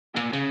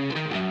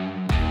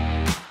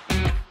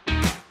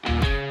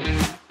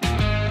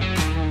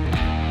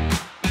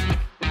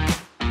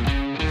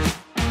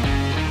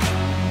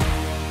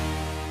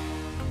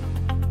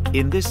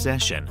In this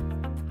session,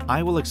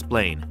 I will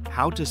explain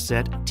how to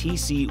set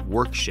TC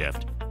work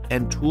shift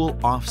and tool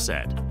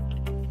offset.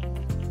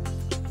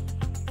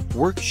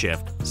 Work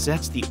shift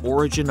sets the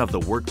origin of the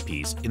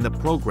workpiece in the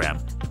program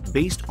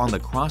based on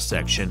the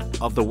cross-section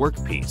of the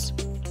workpiece.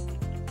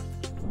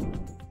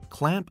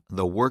 Clamp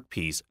the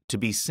workpiece to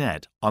be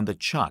set on the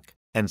chuck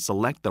and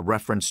select the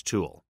reference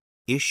tool.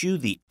 Issue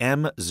the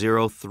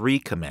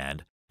M03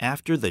 command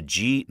after the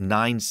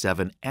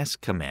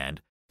G97S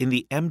command in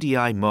the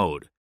MDI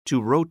mode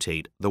to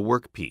rotate the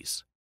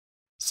workpiece.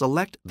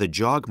 Select the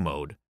jog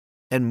mode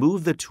and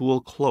move the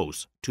tool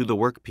close to the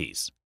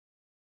workpiece.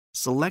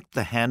 Select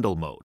the handle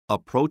mode.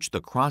 Approach the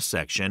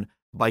cross-section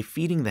by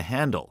feeding the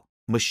handle.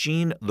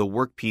 Machine the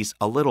workpiece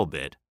a little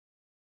bit,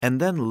 and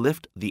then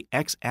lift the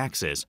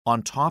X-axis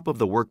on top of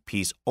the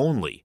workpiece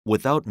only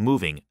without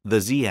moving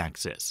the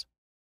Z-axis.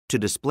 To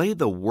display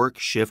the work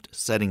shift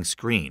setting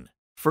screen,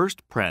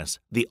 first press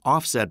the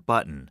offset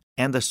button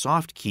and the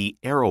soft key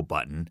arrow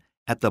button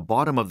at the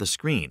bottom of the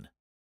screen,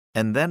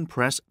 and then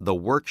press the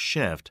work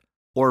shift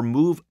or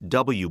move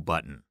W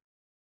button.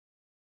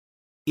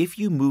 If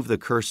you move the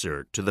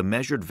cursor to the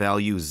measured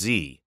value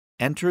Z,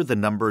 enter the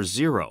number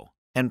 0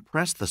 and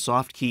press the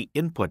soft key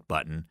input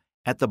button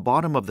at the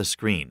bottom of the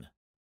screen.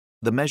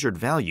 The measured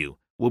value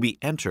will be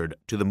entered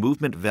to the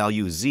movement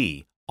value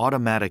Z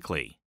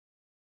automatically.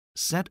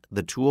 Set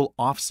the tool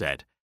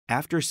offset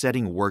after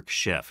setting work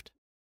shift.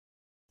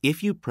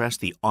 If you press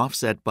the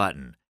offset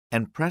button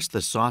and press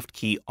the soft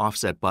key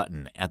offset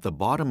button at the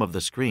bottom of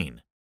the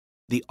screen,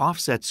 the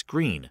offset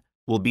screen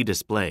will be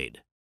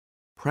displayed.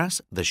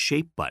 Press the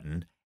shape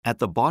button at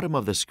the bottom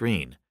of the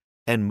screen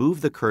and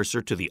move the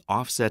cursor to the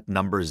offset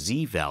number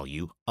Z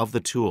value of the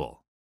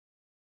tool.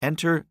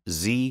 Enter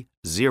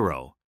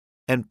Z0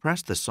 and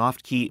press the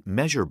soft key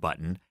measure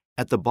button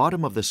at the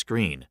bottom of the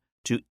screen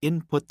to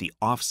input the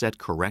offset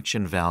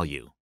correction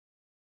value.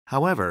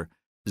 However,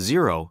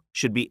 0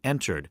 should be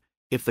entered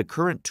if the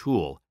current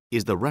tool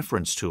is the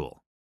reference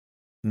tool.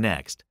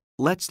 Next,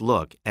 let's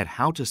look at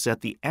how to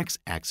set the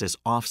X-axis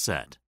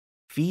offset.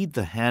 Feed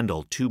the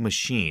handle to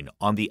machine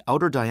on the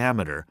outer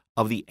diameter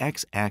of the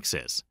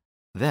X-axis.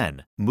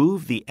 Then,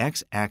 move the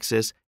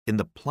X-axis in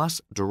the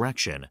plus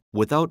direction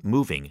without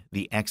moving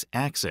the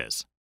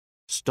X-axis.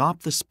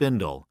 Stop the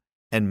spindle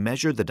and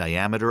measure the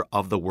diameter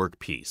of the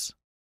workpiece.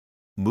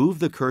 Move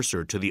the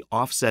cursor to the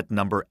offset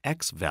number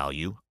X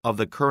value of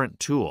the current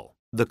tool.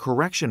 The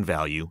correction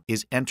value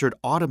is entered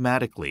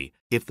automatically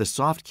if the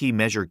soft key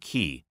measure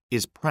key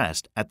is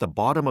pressed at the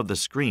bottom of the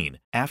screen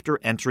after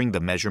entering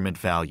the measurement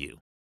value.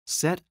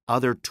 Set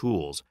other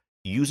tools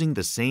using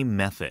the same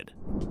method.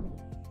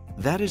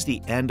 That is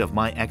the end of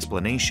my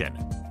explanation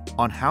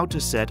on how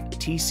to set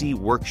TC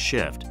work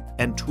shift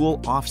and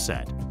tool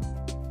offset